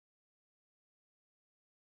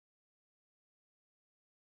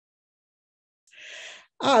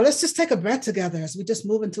Let's just take a breath together as we just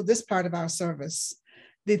move into this part of our service.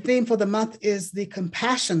 The theme for the month is the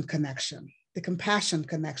compassion connection, the compassion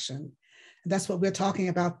connection. And that's what we're talking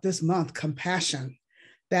about this month, compassion,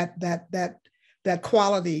 that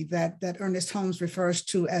quality that Ernest Holmes refers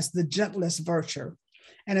to as the gentlest virtue.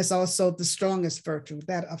 And it's also the strongest virtue,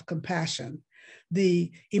 that of compassion,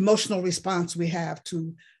 the emotional response we have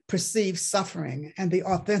to perceive suffering and the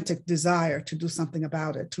authentic desire to do something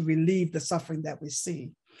about it, to relieve the suffering that we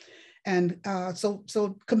see. And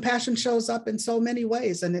so compassion shows up in so many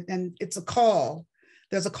ways, and it's a call.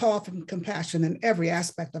 There's a call from compassion in every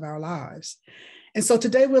aspect of our lives. And so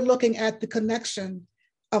today we're looking at the connection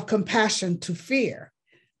of compassion to fear.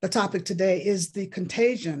 The topic today is the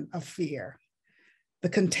contagion of fear, the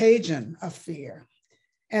contagion of fear.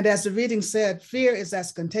 And as the reading said, fear is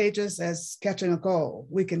as contagious as catching a cold.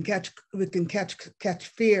 We can catch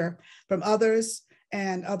fear from others,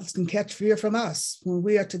 and others can catch fear from us. When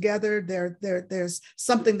we are together, there's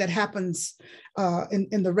something that happens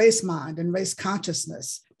in the race mind and race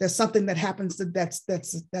consciousness. There's something that happens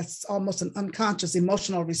that's almost an unconscious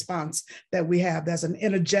emotional response that we have. There's an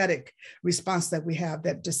energetic response that we have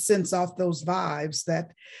that just sends off those vibes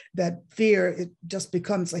that fear, it just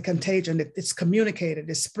becomes a contagion. It's communicated,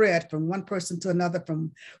 it's spread from one person to another,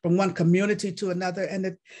 from one community to another.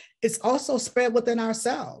 And it's also spread within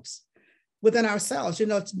ourselves. We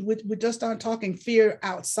just aren't talking fear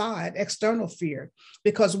outside, external fear,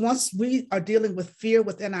 because once we are dealing with fear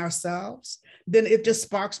within ourselves, then it just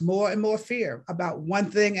sparks more and more fear about one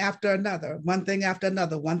thing after another, one thing after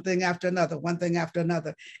another, one thing after another, one thing after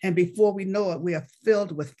another. And before we know it, we are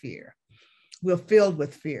filled with fear. We're filled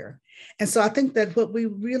with fear. And so I think that what we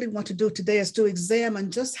really want to do today is to examine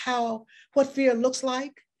just what fear looks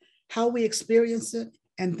like, how we experience it,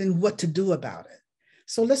 and then what to do about it.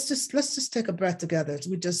 So let's just take a breath together as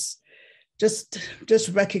we just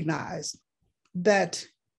recognize that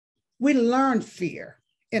we learn fear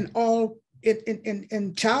in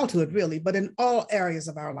childhood, really, but in all areas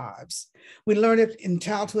of our lives. We learn it in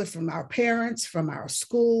childhood from our parents, from our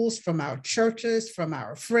schools, from our churches, from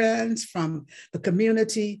our friends, from the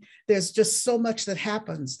community. There's just so much that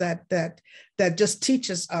happens that just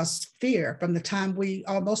teaches us fear from the time we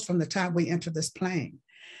enter this plane.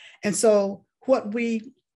 And so what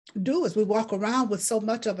we do is we walk around with so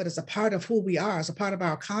much of it as a part of who we are, as a part of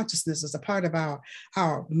our consciousness, as a part of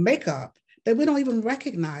our makeup, that we don't even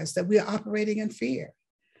recognize that we are operating in fear.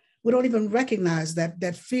 We don't even recognize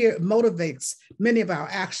that fear motivates many of our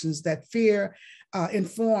actions, that fear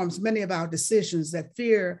informs many of our decisions, that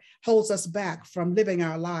fear holds us back from living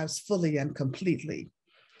our lives fully and completely.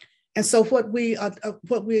 And so what we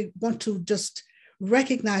want to just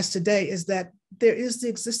recognize today is that there is the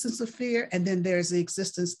existence of fear, and then there's the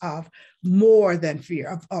existence of more than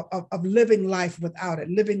fear, of living life without it,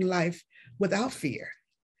 living life without fear,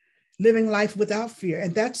 living life without fear.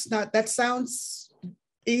 And that sounds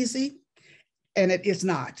easy, and it is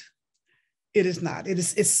not. It is not.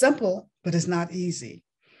 It's simple, but it's not easy.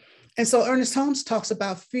 And so Ernest Holmes talks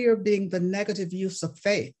about fear being the negative use of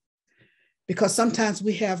faith, because sometimes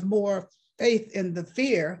we have more faith in the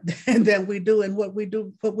fear than we do in what we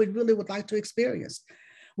really would like to experience.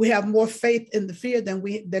 We have more faith in the fear than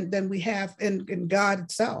we have in God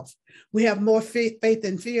itself. We have more faith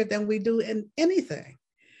in fear than we do in anything.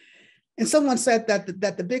 And someone said that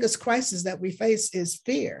the biggest crisis that we face is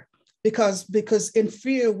fear, because in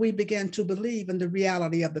fear we begin to believe in the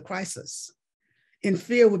reality of the crisis. In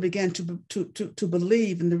fear we begin to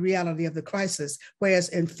believe in the reality of the crisis, whereas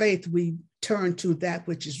in faith we turn to that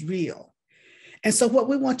which is real. And so what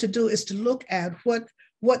we want to do is to look at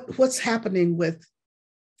what's happening with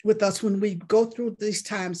us when we go through these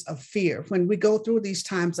times of fear, when we go through these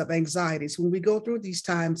times of anxieties, when we go through these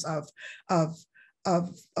times of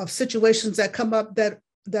situations that come up that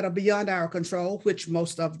are beyond our control, which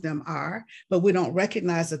most of them are, but we don't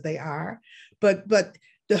recognize that they are. But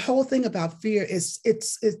the whole thing about fear is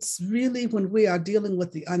it's really when we are dealing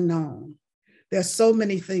with the unknown. There's so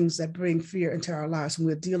many things that bring fear into our lives when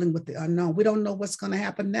we're dealing with the unknown. We don't know what's going to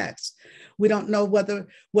happen next. We don't know whether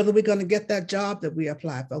we're going to get that job that we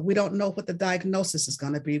applied for. We don't know what the diagnosis is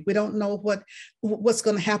going to be. We don't know what's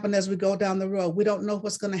going to happen as we go down the road. We don't know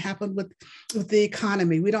what's going to happen with the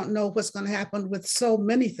economy. We don't know what's going to happen with so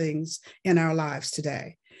many things in our lives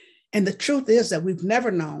today. And the truth is that we've never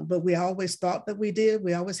known, but we always thought that we did.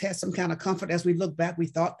 We always had some kind of comfort as we look back. We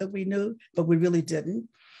thought that we knew, but we really didn't.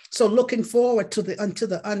 So looking forward to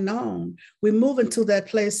the unknown, we move into that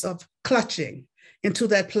place of clutching, into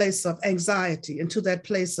that place of anxiety, into that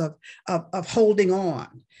place of holding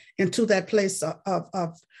on, into that place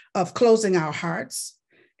of closing our hearts,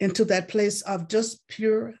 into that place of just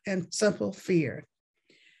pure and simple fear.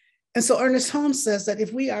 And so Ernest Holmes says that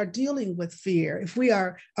if we are dealing with fear, if we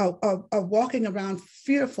are walking around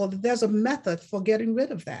fearful, there's a method for getting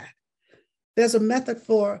rid of that. There's a method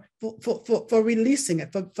for releasing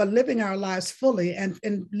it, for living our lives fully and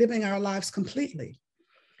living our lives completely.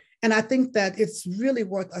 And I think that it's really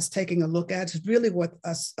worth us taking a look at. It's really worth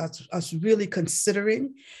us really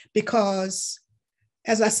considering, because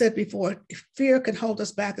as I said before, fear can hold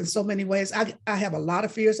us back in so many ways. I have a lot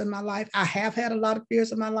of fears in my life. I have had a lot of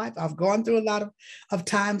fears in my life. I've gone through a lot of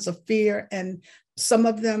times of fear, and some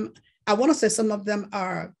of them, I want to say some of them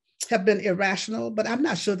have been irrational, but I'm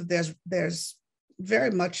not sure that there's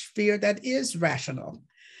very much fear that is rational.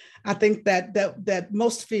 I think that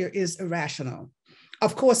most fear is irrational.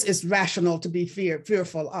 Of course, it's rational to be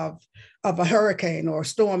fearful of a hurricane or a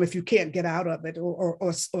storm if you can't get out of it,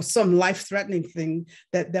 or some life-threatening thing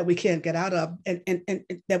that we can't get out of and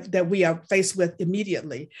that we are faced with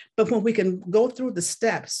immediately. But when we can go through the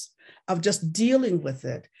steps of just dealing with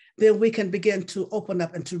it, then we can begin to open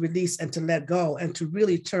up and to release and to let go and to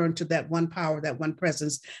really turn to that one power, that one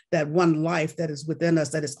presence, that one life that is within us,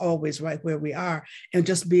 that is always right where we are, and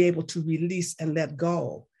just be able to release and let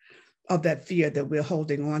go of that fear that we're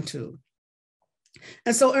holding on to.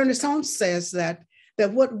 And so Ernest Holmes says that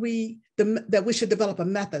we should develop a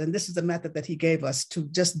method, and this is the method that he gave us to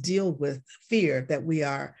just deal with fear that we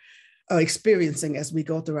are experiencing as we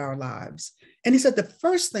go through our lives. And he said the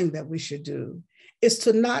first thing that we should do is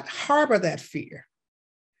to not harbor that fear,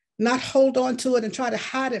 not hold on to it and try to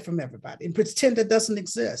hide it from everybody and pretend it doesn't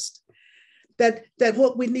exist. That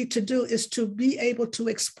what we need to do is to be able to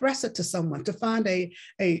express it to someone, to find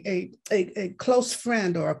a close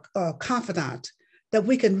friend or a confidant that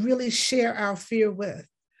we can really share our fear with,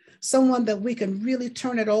 someone that we can really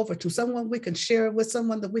turn it over to, someone we can share it with,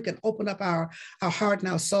 someone that we can open up our heart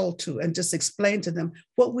and our soul to, and just explain to them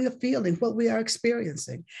what we are feeling, what we are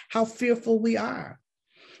experiencing, how fearful we are.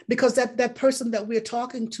 Because that person that we're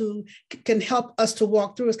talking to can help us to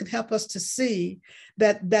walk through it, can help us to see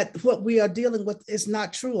that what we are dealing with is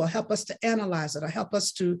not true, or help us to analyze it, or help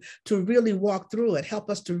us to really walk through it, help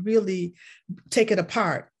us to really take it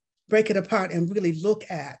apart, break it apart, and really look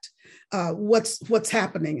at what's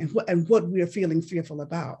happening and what we are feeling fearful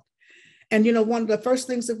about. And one of the first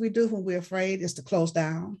things that we do when we're afraid is to close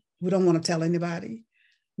down. We don't want to tell anybody.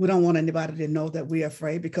 We don't want anybody to know that we're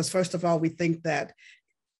afraid, because first of all, we think that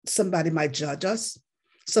somebody might judge us.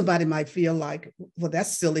 Somebody might feel like, well,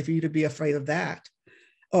 that's silly for you to be afraid of that.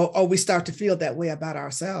 Or we start to feel that way about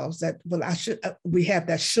ourselves, that, well, we have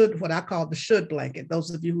that should, what I call the should blanket. Those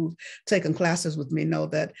of you who've taken classes with me know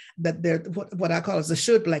that they're what I call is the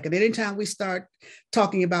should blanket. Anytime we start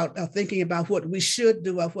talking about, thinking about what we should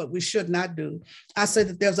do or what we should not do, I say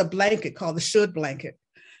that there's a blanket called the should blanket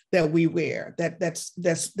that we wear, that's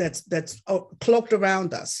cloaked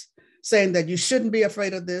around us, saying that you shouldn't be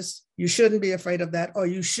afraid of this, you shouldn't be afraid of that, or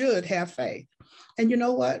you should have faith. And you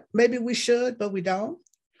know what? Maybe we should, but we don't.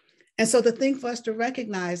 And so the thing for us to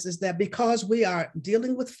recognize is that because we are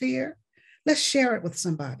dealing with fear, let's share it with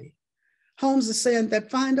somebody. Holmes is saying that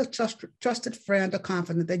find a trusted friend or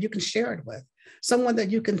confidant that you can share it with, someone that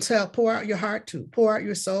you can pour out your heart to, pour out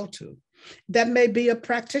your soul to. That may be a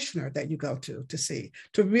practitioner that you go to see,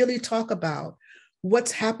 to really talk about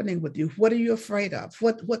what's happening with you. What are you afraid of?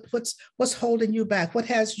 What's holding you back? What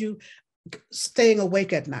has you staying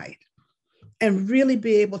awake at night? And really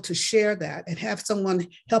be able to share that and have someone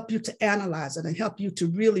help you to analyze it and help you to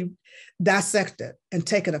really dissect it and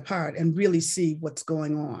take it apart and really see what's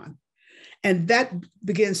going on. And that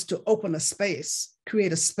begins to open a space,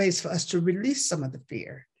 create a space for us to release some of the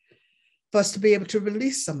fear, for us to be able to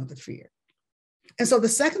release some of the fear. And so the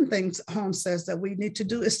second thing Holmes says that we need to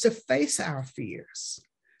do is to face our fears.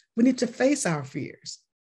 We need to face our fears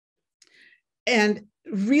and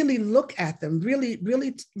really look at them, really,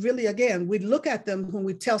 again, we look at them when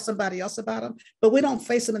we tell somebody else about them, but we don't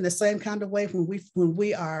face them in the same kind of way when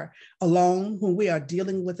we are alone, when we are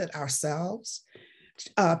dealing with it ourselves.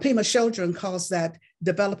 Pema Chodron calls that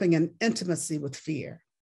developing an intimacy with fear.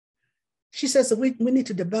 She says that we need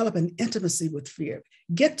to develop an intimacy with fear,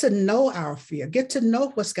 get to know our fear, get to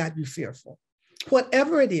know what's got you fearful,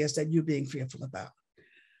 whatever it is that you're being fearful about.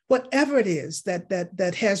 Whatever it is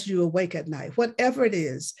that has you awake at night, whatever it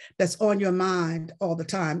is that's on your mind all the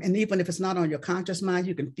time, and even if it's not on your conscious mind,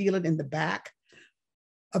 you can feel it in the back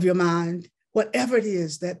of your mind. Whatever it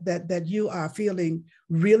is that you are feeling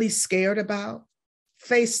really scared about,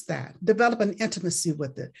 face that, develop an intimacy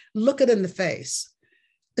with it, look it in the face.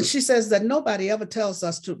 And she says that nobody ever tells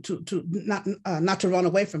us to not to run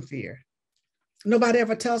away from fear. Nobody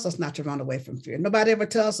ever tells us not to run away from fear. Nobody ever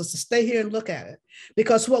tells us to stay here and look at it.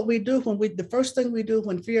 Because what we do the first thing we do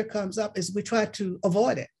when fear comes up is we try to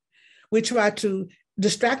avoid it. We try to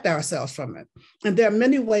distract ourselves from it. And there are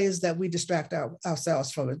many ways that we distract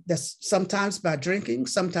ourselves from it. That's sometimes by drinking,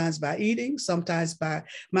 sometimes by eating, sometimes by,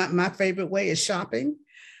 my favorite way is shopping,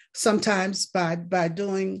 sometimes by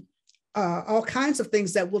doing all kinds of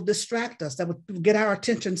things that will distract us, that will get our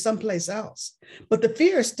attention someplace else. But the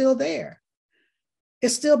fear is still there.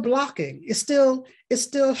 It's still blocking. It's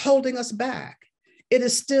still holding us back. It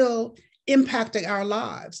is still impacting our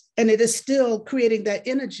lives, and it is still creating that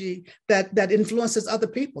energy that influences other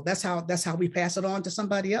people. That's how we pass it on to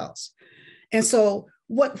somebody else. And so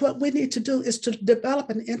what we need to do is to develop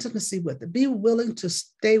an intimacy with it. Be willing to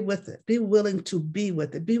stay with it. Be willing to be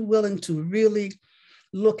with it. Be willing to really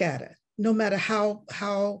look at it, no matter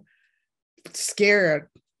how scared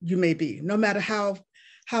you may be, no matter how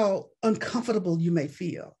uncomfortable you may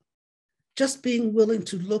feel. Just being willing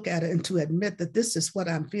to look at it and to admit that this is what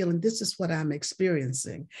I'm feeling, this is what I'm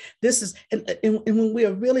experiencing. This is, and when we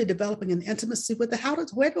are really developing an intimacy with it,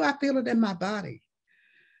 where do I feel it in my body?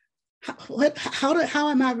 How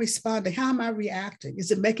am I responding? How am I reacting?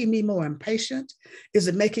 Is it making me more impatient? Is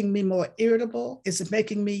it making me more irritable? Is it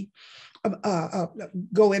making me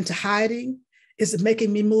go into hiding? Is it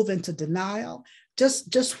making me move into denial?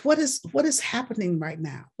 Just what is happening right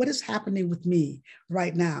now? What is happening with me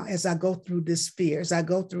right now as I go through this fear, as I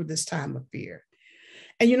go through this time of fear?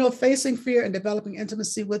 And facing fear and developing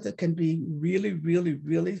intimacy with it can be really, really,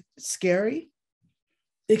 really scary.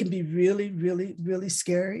 It can be really, really, really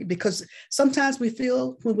scary because sometimes we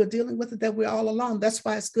feel when we're dealing with it that we're all alone. That's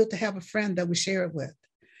why it's good to have a friend that we share it with.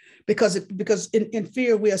 Because in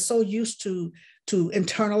fear, we are so used to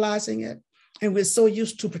internalizing it. And we're so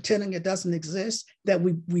used to pretending it doesn't exist that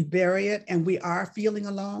we bury it and we are feeling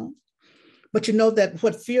alone. But you know that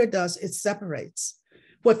what fear does, it separates.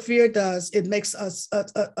 What fear does, it makes us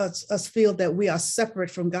feel that we are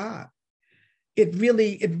separate from God. It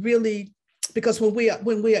really, because when we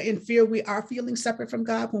are in fear, we are feeling separate from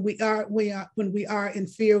God. When we are in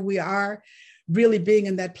fear, we are really being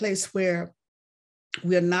in that place where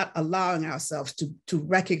we are not allowing ourselves to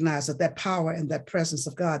recognize that power and that presence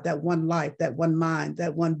of God, that one life, that one mind,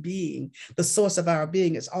 that one being, the source of our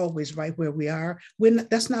being is always right where we are.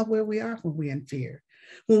 That's not where we are when we're in fear.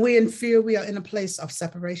 When we're in fear, we are in a place of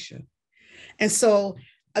separation. And so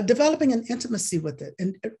developing an intimacy with it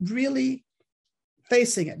and really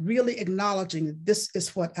facing it, really acknowledging this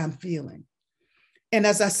is what I'm feeling. And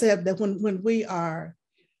as I said, that when we are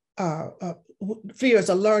fear is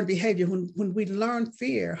a learned behavior. When we learn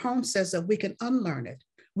fear, Holmes says that we can unlearn it.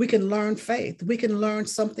 We can learn faith. We can learn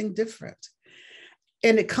something different.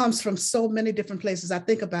 And it comes from so many different places. I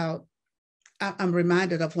think about, I'm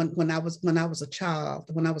reminded of when I was a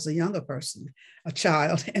child, when I was a younger person, a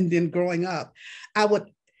child, and then growing up,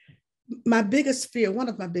 my biggest fear, one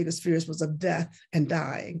of my biggest fears was of death and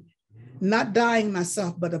dying. Not dying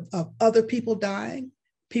myself, but of other people dying.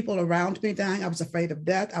 People around me dying. I was afraid of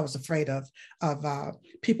death. I was afraid of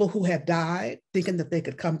people who had died, thinking that they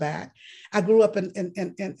could come back. I grew up in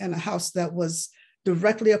a house that was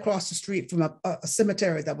directly across the street from a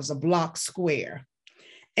cemetery that was a block square.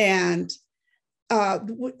 And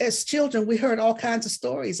as children, we heard all kinds of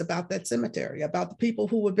stories about that cemetery, about the people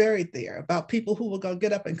who were buried there, about people who were going to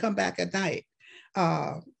get up and come back at night.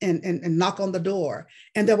 And knock on the door.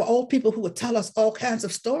 And there were old people who would tell us all kinds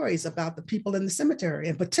of stories about the people in the cemetery.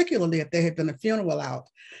 And particularly if there had been a funeral out,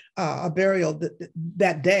 a burial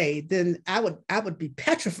that day, then I would be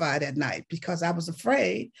petrified at night because I was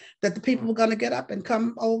afraid that the people were going to get up and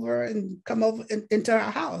come over into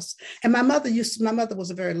our house. And my mother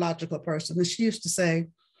was a very logical person. And she used to say,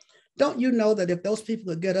 don't you know that if those people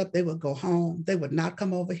would get up, they would go home. They would not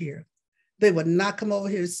come over here. They would not come over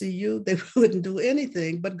here to see you. They wouldn't do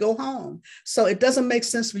anything but go home. So it doesn't make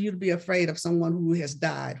sense for you to be afraid of someone who has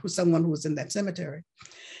died, someone who was in that cemetery.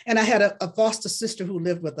 And I had a foster sister who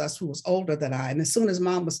lived with us who was older than I. And as soon as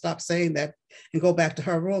Mom would stop saying that and go back to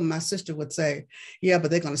her room, my sister would say, yeah, but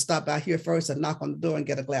they're going to stop by here first and knock on the door and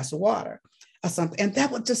get a glass of water or something. And that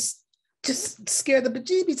would just scare the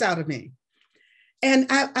bejeebies out of me. And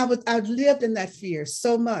I lived in that fear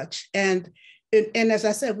so much. And as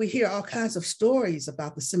I said, we hear all kinds of stories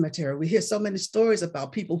about the cemetery. We hear so many stories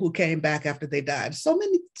about people who came back after they died. So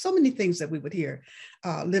many things that we would hear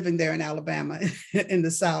living there in Alabama in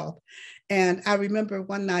the South. And I remember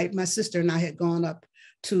one night, my sister and I had gone up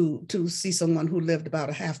to see someone who lived about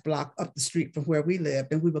a half block up the street from where we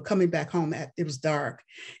lived. And we were coming back home it was dark.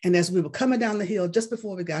 And as we were coming down the hill, just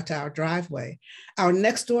before we got to our driveway, our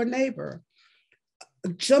next door neighbor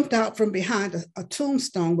jumped out from behind a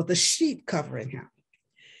tombstone with a sheet covering him.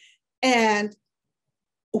 And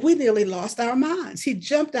we nearly lost our minds. He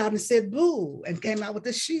jumped out and said, boo, and came out with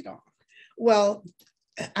the sheet on. Well,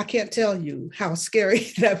 I can't tell you how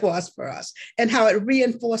scary that was for us and how it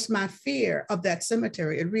reinforced my fear of that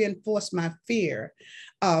cemetery. It reinforced my fear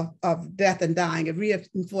of death and dying. It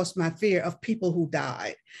reinforced my fear of people who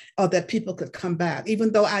died or that people could come back.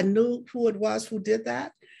 Even though I knew who it was who did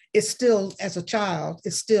that, it still, as a child,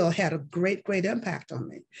 it still had a great, great impact on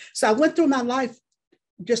me. So I went through my life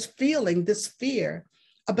just feeling this fear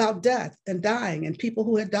about death and dying and people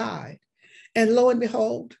who had died. And lo and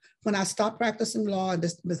behold, when I stopped practicing law, and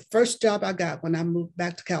the first job I got when I moved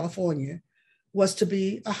back to California was to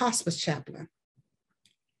be a hospice chaplain.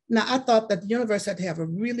 Now, I thought that the universe had to have a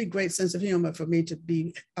really great sense of humor for me to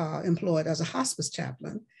be employed as a hospice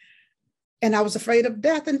chaplain. And I was afraid of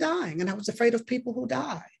death and dying, and I was afraid of people who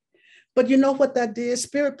died. But you know what that did?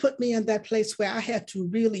 Spirit put me in that place where I had to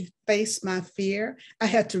really face my fear. I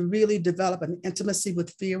had to really develop an intimacy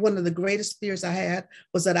with fear. One of the greatest fears I had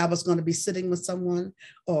was that I was going to be sitting with someone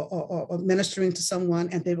or ministering to someone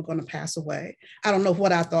and they were going to pass away. I don't know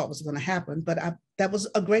what I thought was going to happen, but that was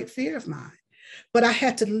a great fear of mine. But I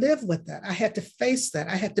had to live with that. I had to face that.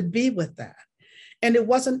 I had to be with that. And it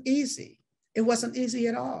wasn't easy. It wasn't easy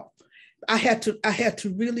at all. I had to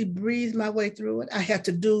really breathe my way through it. I had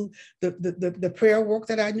to do the prayer work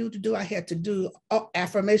that I knew to do. I had to do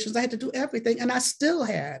affirmations. I had to do everything. And I still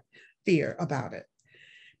had fear about it.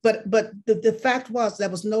 But the fact was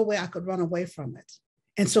there was no way I could run away from it.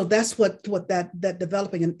 And so that's what that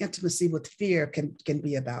developing an intimacy with fear can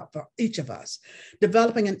be about for each of us.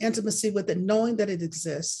 Developing an intimacy with it, knowing that it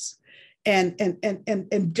exists, and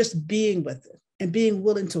just being with it and being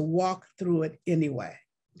willing to walk through it anyway.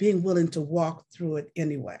 Being willing to walk through it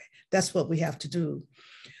anyway. That's what we have to do.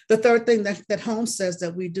 The third thing that Holmes says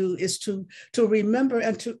that we do is to remember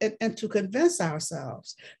and to convince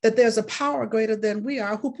ourselves that there's a power greater than we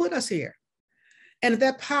are who put us here. And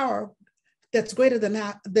that power that's greater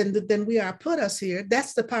than we are put us here,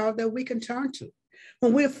 that's the power that we can turn to.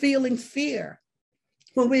 When we're feeling fear,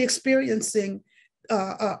 when we're experiencing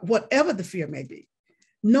whatever the fear may be,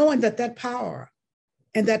 knowing that power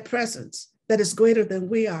and that presence that is greater than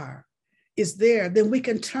we are is there, then we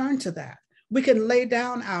can turn to that. We can lay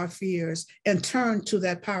down our fears and turn to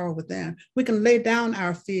that power within. We can lay down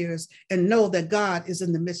our fears and know that God is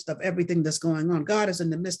in the midst of everything that's going on. God is in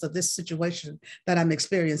the midst of this situation that I'm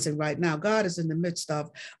experiencing right now. God is in the midst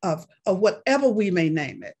of whatever we may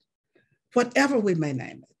name it, whatever we may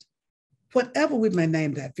name it, whatever we may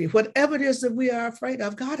name that fear, whatever it is that we are afraid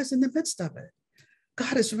of, God is in the midst of it.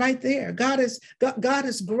 God is right there. God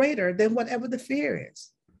is greater than whatever the fear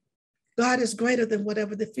is. God is greater than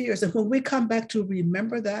whatever the fear is. And when we come back to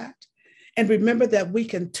remember that, and remember that we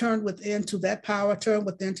can turn within to that power, turn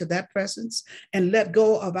within to that presence, and let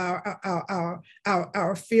go of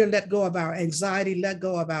our fear, let go of our anxiety, let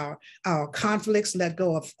go of our conflicts, let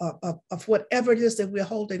go of whatever it is that we're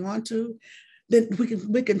holding on to, then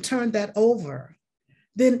we can turn that over.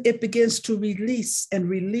 Then it begins to release and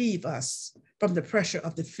relieve us from the pressure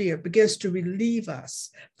of the fear, it begins to relieve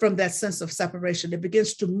us from that sense of separation. It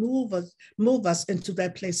begins to move us into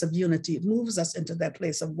that place of unity. It moves us into that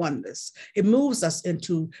place of oneness. It moves us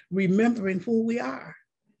into remembering who we are,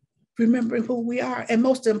 and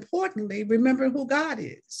most importantly, remembering who God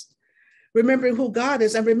is. Remembering who God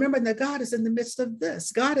is and remembering that God is in the midst of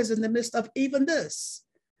this. God is in the midst of even this,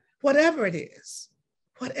 whatever it is.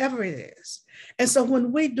 And so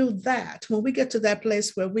when we do that, when we get to that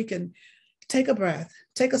place where we can take a breath,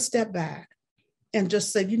 take a step back, and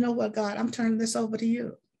just say, you know what, God, I'm turning this over to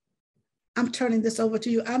you. I'm turning this over to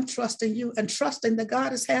you. I'm trusting you and trusting that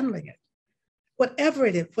God is handling it, whatever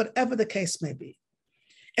it is, whatever the case may be.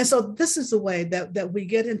 And so this is the way that we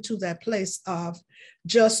get into that place of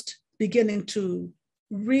just beginning to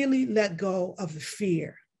really let go of the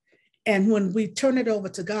fear. And when we turn it over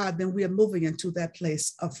to God, then we are moving into that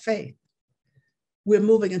place of faith. We're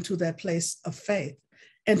moving into that place of faith.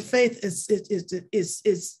 And faith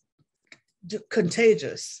is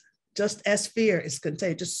contagious. Just as fear is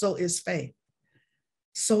contagious, so is faith.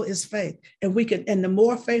 So is faith. And the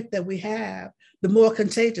more faith that we have, the more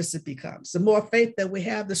contagious it becomes. The more faith that we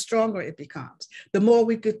have, the stronger it becomes. The more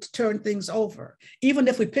we could turn things over. Even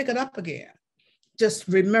if we pick it up again, just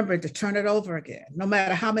remember to turn it over again. No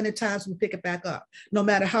matter how many times we pick it back up, no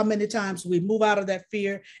matter how many times we move out of that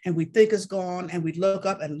fear and we think it's gone and we look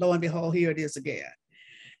up and lo and behold, here it is again.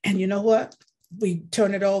 And you know what? we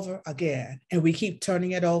turn it over again, and we keep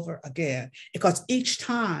turning it over again, because each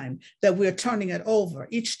time that we're turning it over,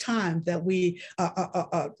 each time that we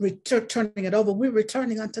turning it over, we're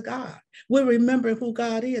returning unto God. We're remembering who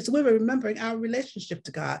God is. We're remembering our relationship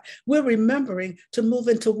to God. We're remembering to move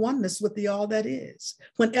into oneness with the all that is.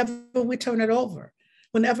 Whenever we turn it over,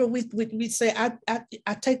 whenever we say, I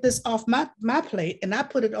take this off my plate and I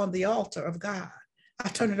put it on the altar of God, I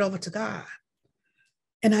turn it over to God.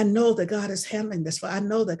 And I know that God is handling this. I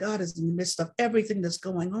know that God is in the midst of everything that's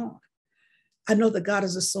going on. I know that God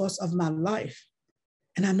is the source of my life.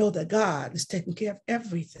 And I know that God is taking care of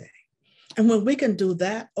everything. And when we can do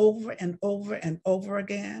that over and over and over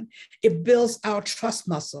again, it builds our trust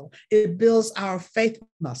muscle. It builds our faith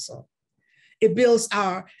muscle. It builds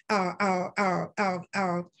our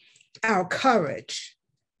courage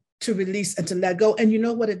to release and to let go. And you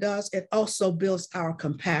know what it does? It also builds our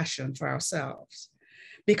compassion for ourselves.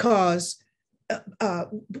 Because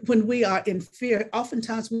when we are in fear,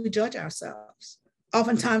 oftentimes we judge ourselves.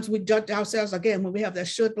 Oftentimes we judge ourselves, again, when we have that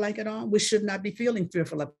should blanket on. We should not be feeling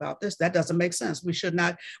fearful about this. That doesn't make sense. We should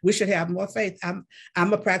not. We should have more faith. I'm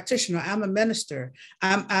a practitioner. I'm a minister.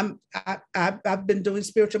 I've been doing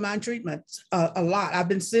spiritual mind treatment a lot. I've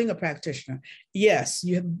been seeing a practitioner. Yes,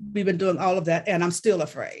 we've been doing all of that, and I'm still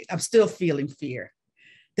afraid. I'm still feeling fear.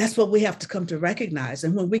 That's what we have to come to recognize.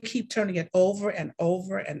 And when we keep turning it over and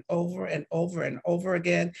over and over and over and over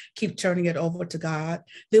again, keep turning it over to God,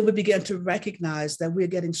 then we begin to recognize that we're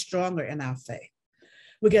getting stronger in our faith.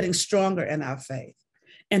 We're getting stronger in our faith.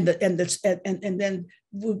 And then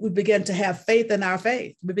we begin to have faith in our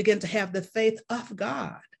faith. We begin to have the faith of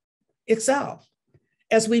God itself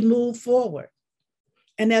as we move forward.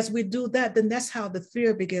 And as we do that, then that's how the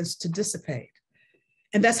fear begins to dissipate.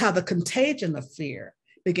 And that's how the contagion of fear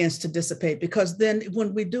begins to dissipate, because then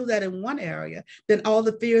when we do that in one area, then all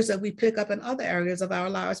the fears that we pick up in other areas of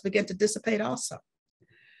our lives begin to dissipate also.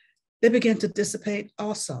 They begin to dissipate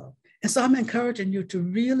also. And so I'm encouraging you to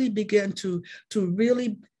really begin to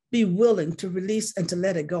really be willing to release and to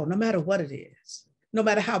let it go, no matter what it is, no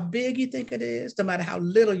matter how big you think it is, no matter how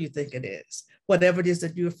little you think it is, whatever it is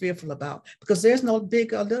that you're fearful about, because there's no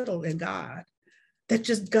big or little in God.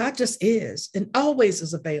 God just is, and always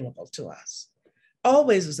is available to us.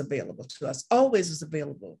 Always is available to us, always is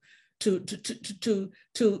available to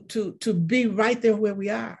be right there where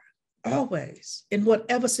we are, always, in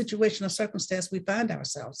whatever situation or circumstance we find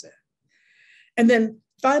ourselves in. And then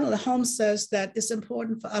finally, Holmes says that it's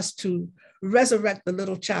important for us to resurrect the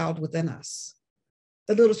little child within us,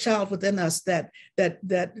 the little child within us that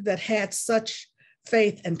had such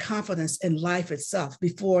faith and confidence in life itself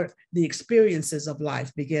before the experiences of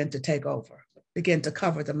life began to take over, begin to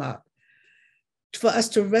cover them up. For us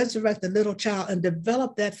to resurrect the little child and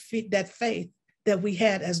develop that faith that we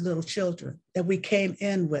had as little children, that we came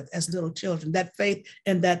in with as little children, that faith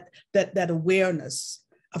and that awareness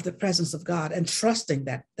of the presence of God, and trusting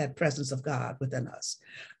that presence of God within us,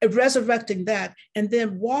 and resurrecting that, and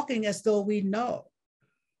then walking as though we know,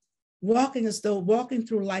 walking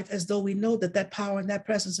through life as though we know that power and that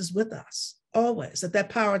presence is with us. Always, that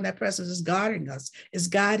power and that presence is guarding us, is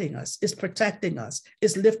guiding us, is protecting us,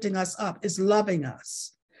 is lifting us up, is loving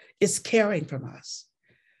us, is caring for us,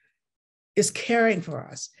 is caring for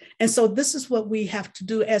us. And so this is what we have to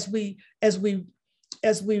do as we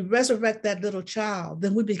resurrect that little child.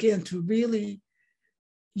 Then we begin to really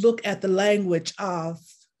look at the language of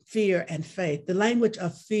fear and faith. The language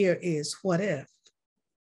of fear is, what if?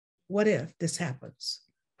 What if this happens?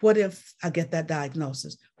 What if I get that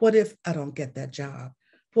diagnosis? What if I don't get that job?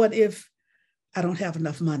 What if I don't have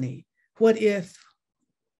enough money? What if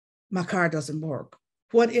my car doesn't work?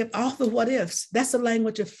 What if, all the what ifs? That's the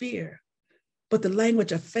language of fear. But the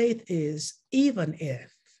language of faith is, even if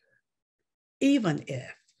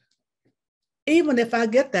I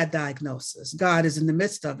get that diagnosis, God is in the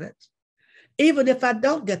midst of it. Even if I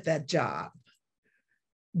don't get that job,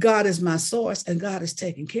 God is my source and God is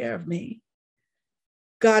taking care of me.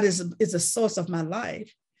 God is a source of my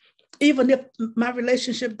life. Even if my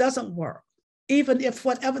relationship doesn't work, even if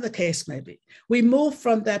whatever the case may be, we move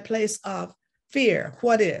from that place of fear,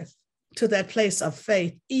 what if, to that place of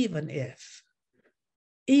faith, even if.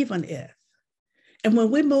 And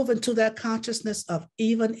when we move into that consciousness of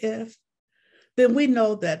even if, then we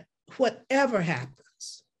know that whatever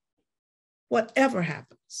happens, that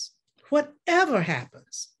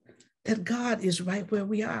God is right where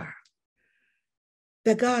we are.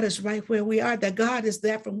 That God is right where we are, that God is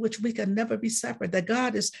that from which we can never be separate, that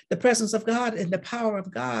God is the presence of God, and the power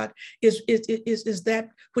of God is that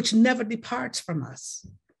which never departs from us,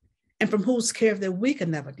 and from whose care that we can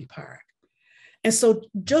never depart. And so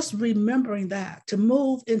just remembering that, to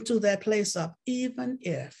move into that place of even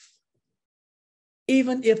if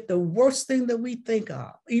the worst thing that we think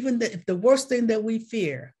of, if the worst thing that we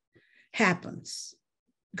fear happens,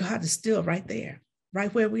 God is still right there,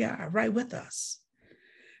 right where we are, right with us.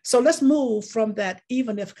 So let's move from that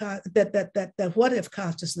even if, that what if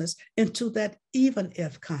consciousness into that even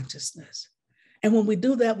if consciousness. And when we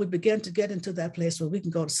do that, we begin to get into that place where we can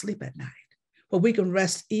go to sleep at night, where we can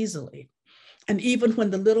rest easily. And even when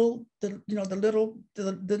the little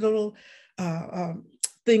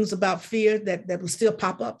things about fear that will still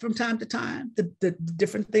pop up from time to time, the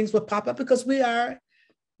different things will pop up because we are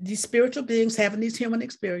these spiritual beings having these human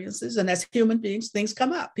experiences. And as human beings, things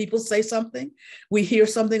come up. People say something, we hear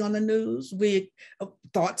something on the news,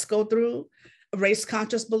 thoughts go through, race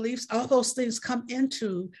conscious beliefs, all those things come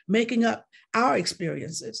into making up our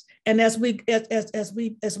experiences. And as we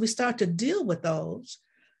start to deal with those,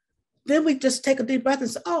 then we just take a deep breath and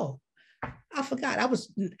say, oh, I forgot. I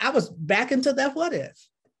was back into that what if.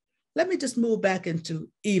 Let me just move back into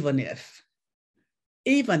even if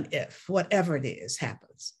whatever it is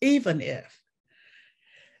happens, even if.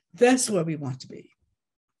 That's where we want to be.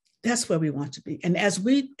 That's where we want to be. And as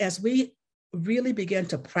we really begin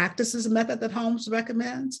to practice this method that Holmes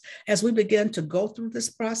recommends, as we begin to go through this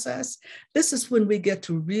process, this is when we get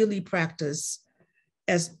to really practice,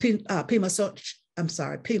 as Pema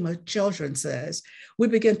Children says, we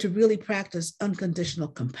begin to really practice unconditional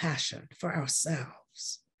compassion for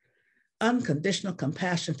ourselves. Unconditional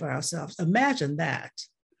compassion for ourselves. Imagine that,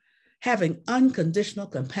 having unconditional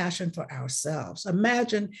compassion for ourselves.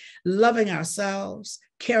 Imagine loving ourselves,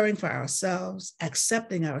 caring for ourselves,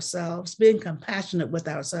 accepting ourselves, being compassionate with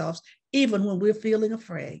ourselves, even when we're feeling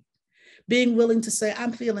afraid. Being willing to say,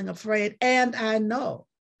 I'm feeling afraid, and I know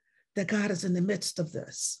that God is in the midst of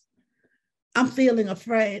this. I'm feeling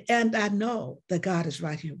afraid, and I know that God is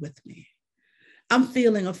right here with me. I'm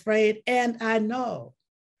feeling afraid, and I know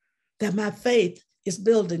that my faith is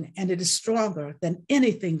building and it is stronger than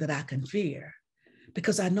anything that I can fear,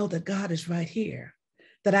 because I know that God is right here,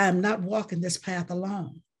 that I am not walking this path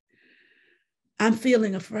alone. I'm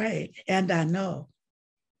feeling afraid, and I know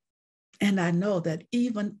that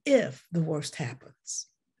even if the worst happens,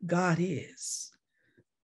 God is.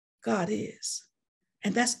 God is.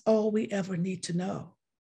 And that's all we ever need to know,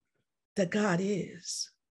 that God is.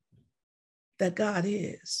 That God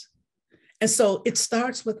is. And so it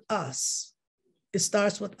starts with us. It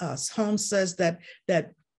starts with us. Holmes says that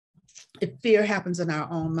if fear happens in our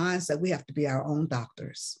own minds, that we have to be our own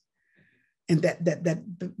doctors. And that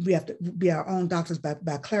we have to be our own doctors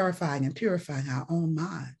by clarifying and purifying our own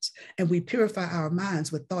minds. And we purify our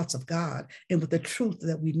minds with thoughts of God and with the truth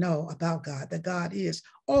that we know about God, that God is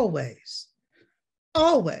always,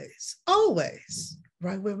 always, always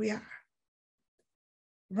right where we are.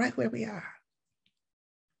 Right where we are.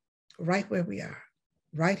 Right where we are.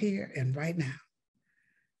 Right here and right now.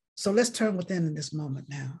 So let's turn within in this moment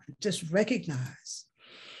now and just recognize.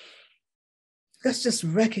 Let's just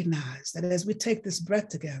recognize that as we take this breath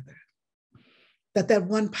together, that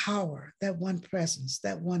one power, that one presence,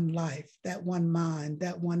 that one life, that one mind,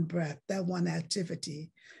 that one breath, that one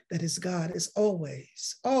activity that is God is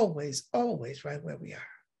always, always, always right where we are.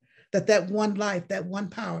 That one life, that one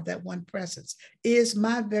power, that one presence is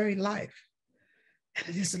my very life. And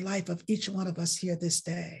it is the life of each one of us here this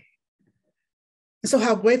day. And so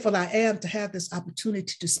how grateful I am to have this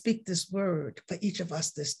opportunity to speak this word for each of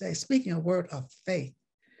us this day, speaking a word of faith,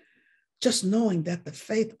 just knowing that the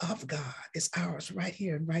faith of God is ours right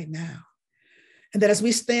here and right now. And that as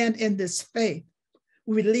we stand in this faith,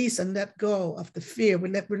 we release and let go of the fear,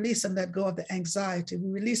 release and let go of the anxiety,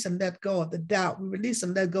 we release and let go of the doubt, we release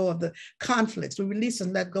and let go of the conflicts, we release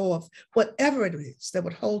and let go of whatever it is that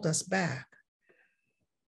would hold us back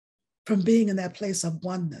from being in that place of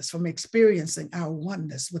oneness, from experiencing our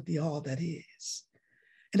oneness with the all that is.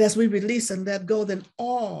 And as we release and let go, then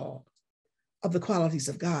all of the qualities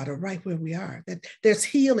of God are right where we are, that there's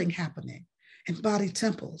healing happening in body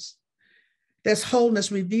temples. There's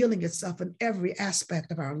wholeness revealing itself in every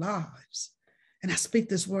aspect of our lives. And I speak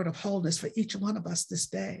this word of wholeness for each one of us this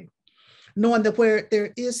day, knowing that where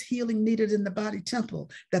there is healing needed in the body temple,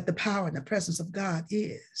 that the power and the presence of God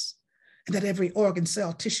is. And that every organ,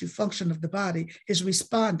 cell, tissue, function of the body is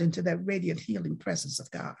responding to that radiant healing presence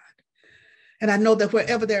of God. And I know that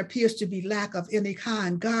wherever there appears to be lack of any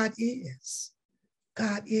kind, God is.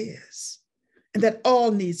 God is. And that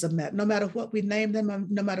all needs are met, no matter what we name them,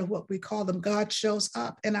 no matter what we call them, God shows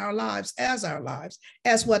up in our lives, as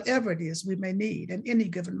whatever it is we may need in any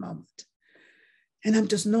given moment. And I'm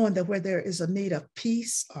just knowing that where there is a need of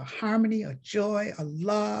peace or harmony or joy or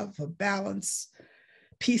love or balance,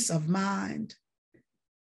 peace of mind,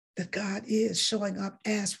 that God is showing up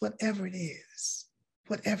as whatever it is,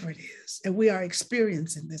 whatever it is. And we are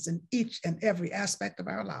experiencing this in each and every aspect of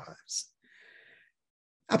our lives.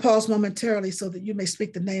 I pause momentarily so that you may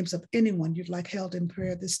speak the names of anyone you'd like held in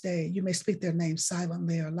prayer this day. You may speak their names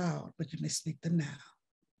silently or loud, but you may speak them now.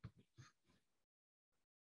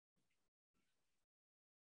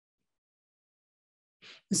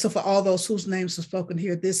 And so for all those whose names are spoken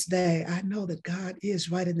here this day, I know that God is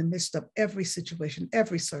right in the midst of every situation,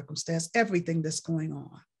 every circumstance, everything that's going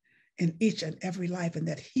on in each and every life, and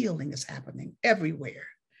that healing is happening everywhere.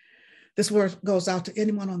 This word goes out to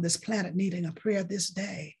anyone on this planet needing a prayer this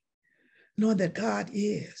day, knowing that God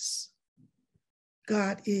is.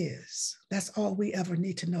 God is. That's all we ever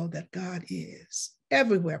need to know, that God is.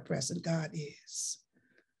 Everywhere present, God is.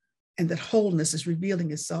 And that wholeness is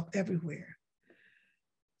revealing itself everywhere.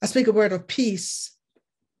 I speak a word of peace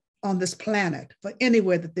on this planet for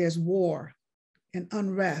anywhere that there's war and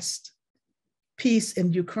unrest, peace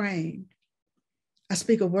in Ukraine. I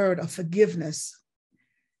speak a word of forgiveness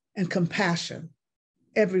and compassion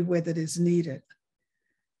everywhere that is needed.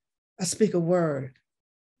 I speak a word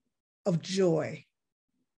of joy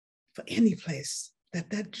for any place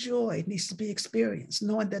that joy needs to be experienced,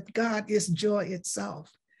 knowing that God is joy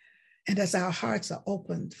itself. And as our hearts are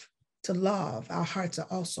opened to love, our hearts are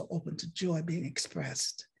also open to joy being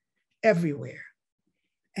expressed everywhere,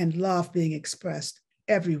 and love being expressed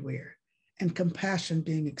everywhere, and compassion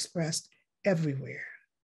being expressed everywhere.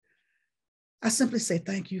 I simply say,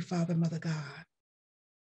 thank you, Father, Mother God.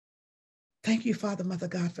 Thank you, Father, Mother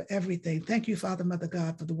God, for everything. Thank you, Father, Mother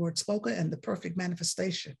God, for the word spoken and the perfect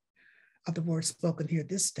manifestation of the word spoken here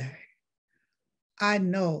this day. I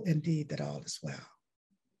know indeed that all is well.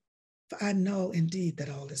 For I know indeed that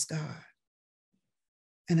all is God.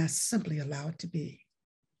 And I simply allow it to be.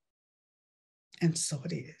 And so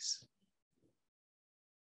it is.